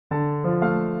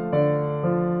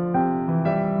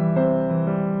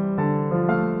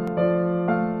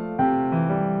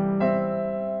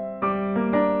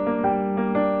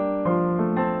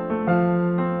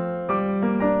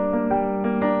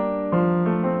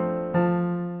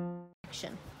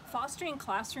Fostering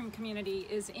classroom community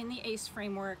is in the ACE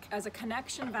framework as a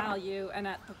connection value and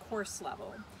at the course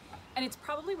level. And it's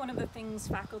probably one of the things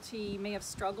faculty may have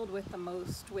struggled with the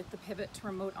most with the pivot to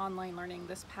remote online learning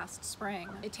this past spring.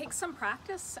 It takes some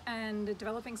practice and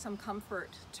developing some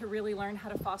comfort to really learn how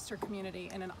to foster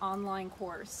community in an online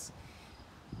course.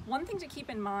 One thing to keep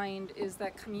in mind is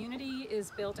that community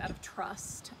is built out of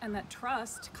trust, and that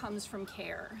trust comes from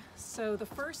care. So the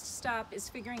first step is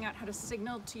figuring out how to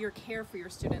signal to your care for your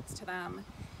students to them,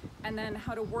 and then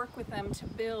how to work with them to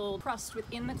build trust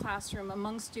within the classroom,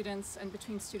 among students, and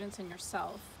between students and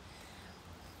yourself.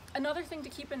 Another thing to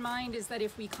keep in mind is that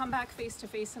if we come back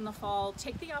face-to-face in the fall,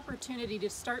 take the opportunity to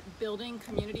start building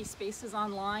community spaces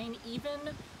online, even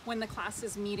when the class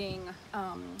is meeting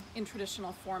in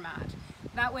traditional format.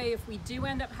 That way, if we do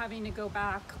end up having to go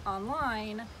back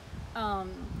online,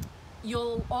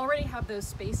 you'll already have those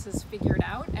spaces figured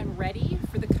out and ready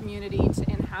for the community to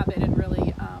inhabit and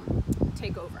really